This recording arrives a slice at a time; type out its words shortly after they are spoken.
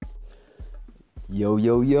Yo,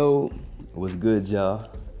 yo, yo. What's good, y'all?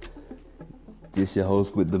 This your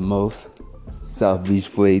host with the most. South Beach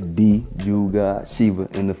Foy D, Jew God, Shiva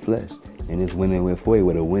in the flesh. And it's Winning with Foy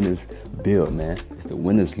with a winners build, man. It's the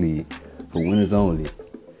winners league for winners only.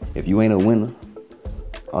 If you ain't a winner,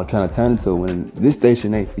 I'm trying to turn into a winner. This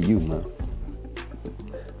station ain't for you, man.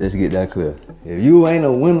 Let's get that clear. If you ain't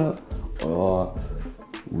a winner or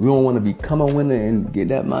you don't want to become a winner and get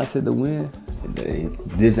that mindset to win,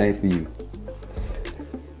 this ain't for you.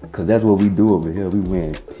 Because that's what we do over here. We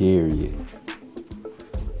win, period.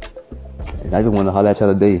 And I just want to holler at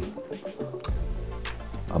y'all today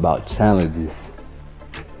about challenges.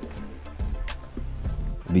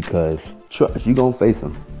 Because trust, you gonna face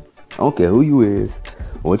them. I don't care who you is,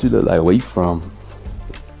 or what you look like, where you from,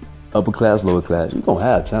 upper class, lower class, you gonna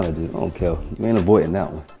have challenges. I don't care. You ain't avoiding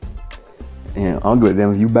that one. And I don't give a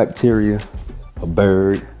damn if you bacteria, a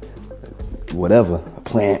bird, whatever, a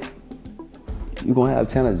plant. You're gonna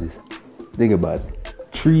have challenges. Think about it.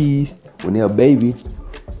 Trees, when they're a baby,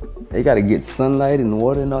 they gotta get sunlight and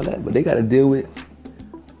water and all that, but they gotta deal with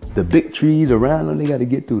the big trees around them. They gotta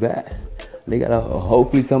get through that. They gotta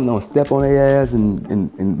hopefully something don't step on their ass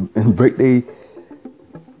and break their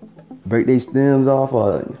stems off,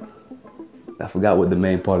 or I forgot what the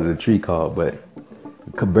main part of the tree called, but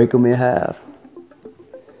it could break them in half.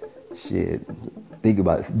 Shit, think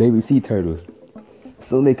about it. Baby sea turtles.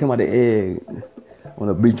 Soon they come out the egg on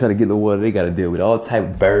the beach trying to get the water, they gotta deal with all type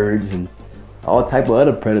of birds and all type of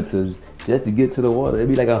other predators just to get to the water. It'd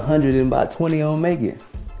be like 100 and about 20 don't make it.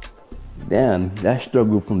 Damn, that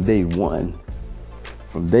struggle from day one.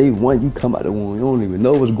 From day one, you come out the womb, you don't even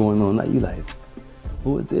know what's going on. Now you like,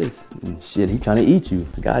 who is this? And shit, he trying to eat you.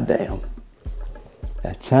 Goddamn.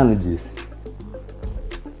 That challenges.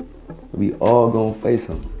 We all gonna face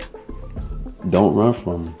them. Don't run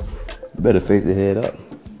from them. You better face it head up.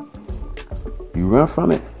 You run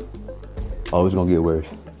from it, always gonna get worse.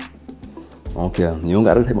 I don't care. You don't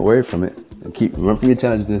gotta take away from it. And keep run from your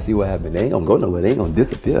challenges and see what happens. They ain't gonna go nowhere. They ain't gonna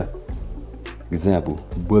disappear. Example,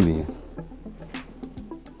 bullying.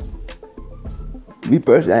 Me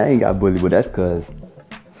personally, I ain't got bullied, but that's because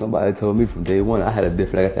somebody told me from day one I had a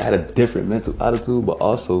different, like I said, I had a different mental attitude, but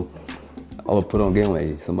also I would put on game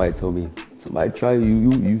weight. Somebody told me, somebody try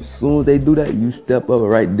you. As soon as they do that, you step up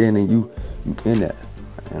right then and you in that.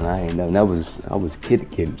 And I ain't never. I was kid,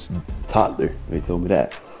 toddler. They told me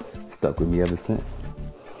that. Stuck with me ever since.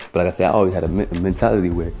 But like I said, I always had a mentality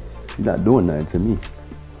where you're not doing nothing to me.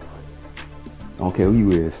 I don't care who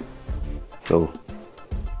you is. So,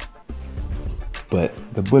 but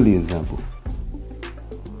the bully example.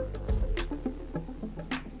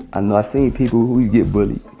 I know I seen people who get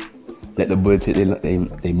bullied. Let the bully take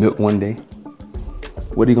they milk one day.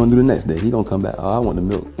 What are you gonna do the next day? He gonna come back. Oh, I want the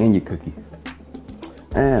milk and your cookie.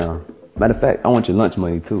 Damn. Matter of fact, I want your lunch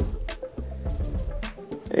money too.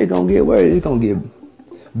 It's gonna get worse. It's gonna get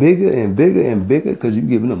bigger and bigger and bigger because you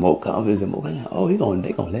giving them more confidence and more. Oh, they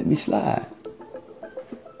gonna let me slide.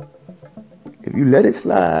 If you let it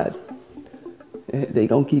slide, they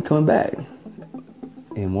gonna keep coming back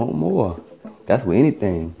and want more. That's with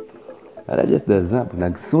anything. Now, that's just the example. Now,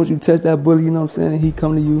 as soon as you touch that bully, you know what I'm saying, he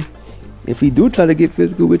come to you. If he do try to get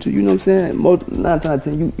physical with you, you know what I'm saying, 9 times out of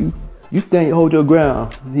 10, you stand, hold your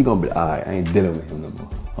ground, he gonna be like, all right, I ain't dealing with him no more.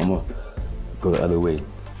 I'm gonna go the other way.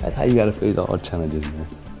 That's how you gotta face all challenges, man.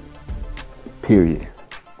 Period.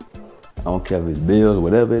 I don't care if it's bills,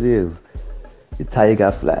 whatever it is. Your tire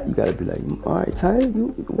got flat, you gotta be like, all right, tire, you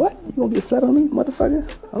what? You gonna get flat on me, motherfucker?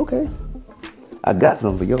 Okay. I got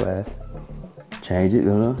something for your ass. Change it,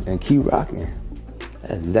 and keep rocking.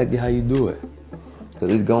 That's exactly how you do it.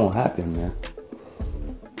 Cause it's gonna happen, man.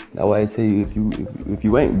 That's why I say if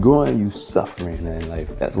you ain't growing, you suffering, man.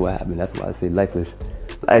 Like that's what happened. That's why I say life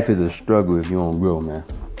is a struggle if you don't grow, man.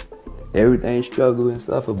 Everything struggle and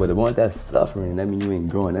suffer, but the one that's suffering, that mean you ain't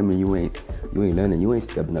growing. That mean you ain't learning. You ain't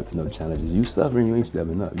stepping up to no challenges. You suffering, you ain't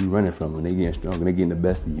stepping up. You running from them. They getting stronger. They getting the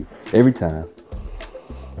best of you every time.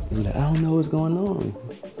 You're like, I don't know what's going on.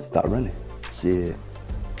 Stop running. Shit.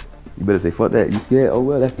 You better say fuck that. You scared? Oh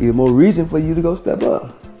well, that's even more reason for you to go step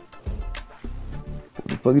up. What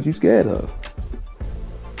the fuck is you scared of?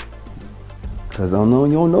 Cause I don't know,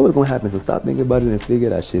 you don't know what's gonna happen. So stop thinking about it and figure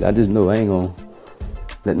that shit. I just know I ain't gonna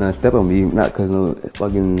let nothing step on me. Not cause no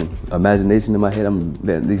fucking imagination in my head. I'm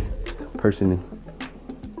letting this person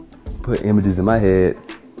put images in my head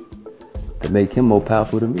to make him more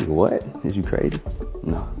powerful than me. What? Is you crazy?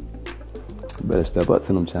 No. You better step up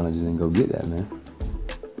to them challenges and go get that, man.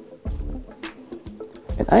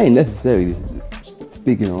 And I ain't necessarily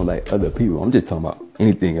speaking on like other people. I'm just talking about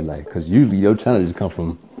anything in life. Cause usually your challenges come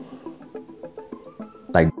from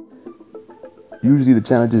like Usually the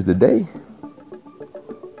challenges today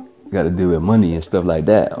got to deal with money and stuff like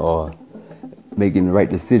that, or making the right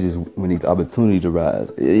decisions when these opportunities arise.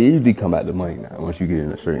 It usually come out the money now once you get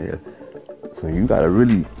in a certain area. So you gotta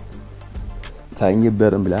really tighten your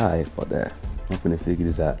belt and be like, alright, fuck that. I'm finna figure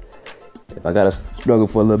this out. If I gotta struggle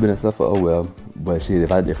for a little bit and suffer, oh well. But shit,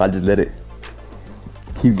 if I just let it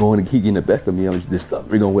keep going and keep getting the best of me, this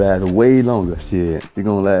suffering gonna last way longer. Shit,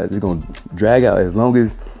 it's gonna drag out as long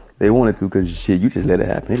as they wanted to, cause shit, you just let it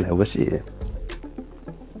happen. They like, well, shit.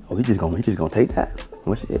 Oh, he just gonna take that.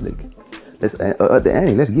 Well, shit, like, let's at the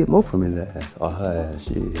end, let's get more from his ass or her ass.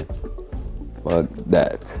 Shit, fuck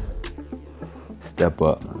that. Step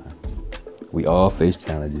up, man. We all face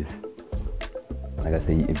challenges. Like I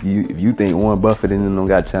said, if you think Warren Buffett and them don't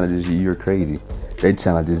got challenges, you're crazy. Their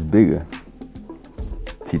challenge is bigger.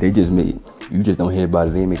 See, you just don't hear about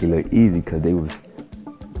it. They make it look easy because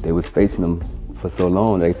they was facing them for so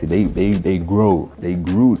long. Like I said, they grew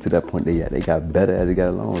to that point they got better as they got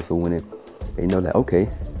along. So when they know that, okay,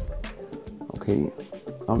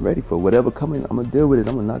 I'm ready for whatever coming. I'm gonna deal with it.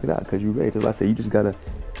 I'm gonna knock it out because you're ready. That's why I say you just gotta.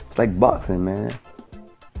 It's like boxing, man.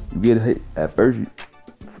 You get hit at first.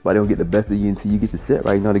 Somebody don't get the best of you until you get your set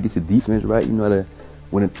right. You know how to get your defense right. You know how to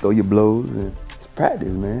when to throw your blows. And it's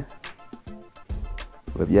practice, man.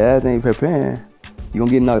 But if your ass ain't preparing, you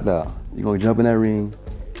gonna get knocked out. You gonna jump in that ring,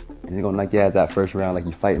 and they're gonna knock your ass out first round like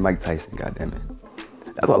you fighting Mike Tyson. Goddamn it.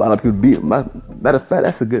 That's what a lot of people beat. Matter of fact,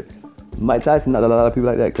 that's a good. Mike Tyson not a lot of people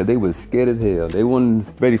like that because they was scared as hell. They weren't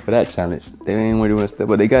ready for that challenge. They ain't ready to step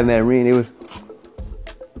up. They got in that ring.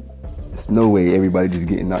 There's no way everybody just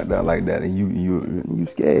getting knocked out like that, and you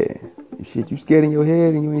scared. Shit, you scared in your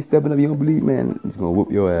head, and you ain't stepping up. You don't believe, man. He's gonna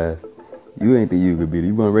whoop your ass. You ain't think you could beat it.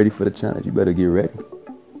 You weren't ready for the challenge. You better get ready.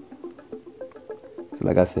 So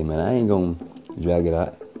like I said, man, I ain't gonna drag it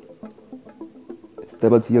out.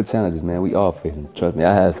 Step up to your challenges, man. We all facing. Trust me,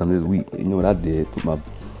 I had some this week. You know what I did?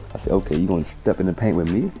 I said, okay, you gonna step in the paint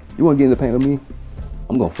with me? You wanna get in the paint with me?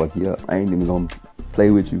 I'm gonna fuck you up. I ain't even gonna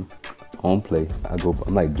play with you. I don't play.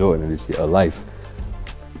 I'm like Jordan in this shit, a life.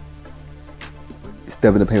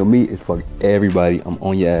 Step in the paint with me is fuck everybody. I'm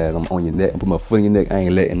on your ass. I'm on your neck. I put my foot in your neck. I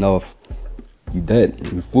ain't letting off. You dead.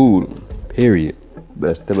 You fooled. Period.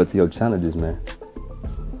 Better step up to your challenges, man.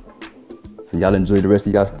 So y'all enjoy the rest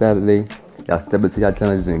of y'all Saturday. Y'all step into y'all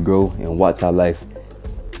challenges and grow and watch how life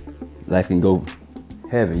can go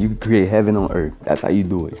heaven. You can create heaven on earth. That's how you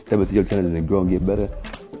do it. Step into your challenges and grow and get better.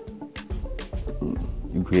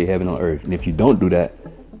 You create heaven on earth. And if you don't do that,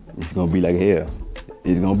 it's gonna be like hell.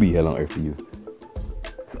 It's gonna be hell on earth for you.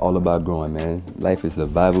 It's all about growing, man. Life is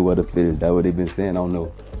survival of the fittest. That's what they've been saying. I don't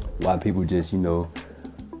know why people just, know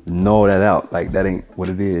that out. Like that ain't what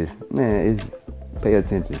it is. Man, it's pay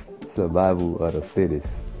attention. Survival of the fittest.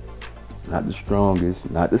 Not the strongest,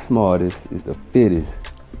 not the smartest, it's the fittest.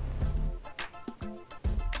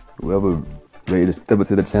 Whoever ready to step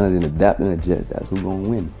into the challenge and adapt and adjust, that's who's gonna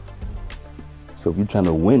win. So if you're trying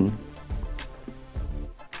to win,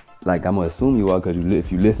 like I'm gonna assume you are, because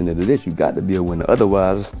if you listen to this, you got to be a winner.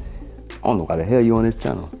 Otherwise, I don't know why the hell you on this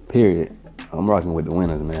channel. Period. I'm rocking with the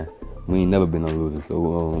winners, man. We ain't never been no losers, so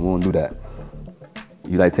we won't do that.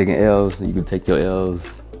 You like taking L's, you can take your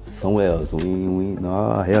L's somewhere else.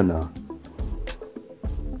 No, hell no.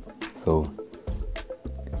 So,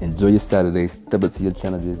 enjoy your Saturday, step up to your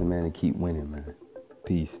challenges, man, and keep winning, man.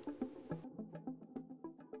 Peace.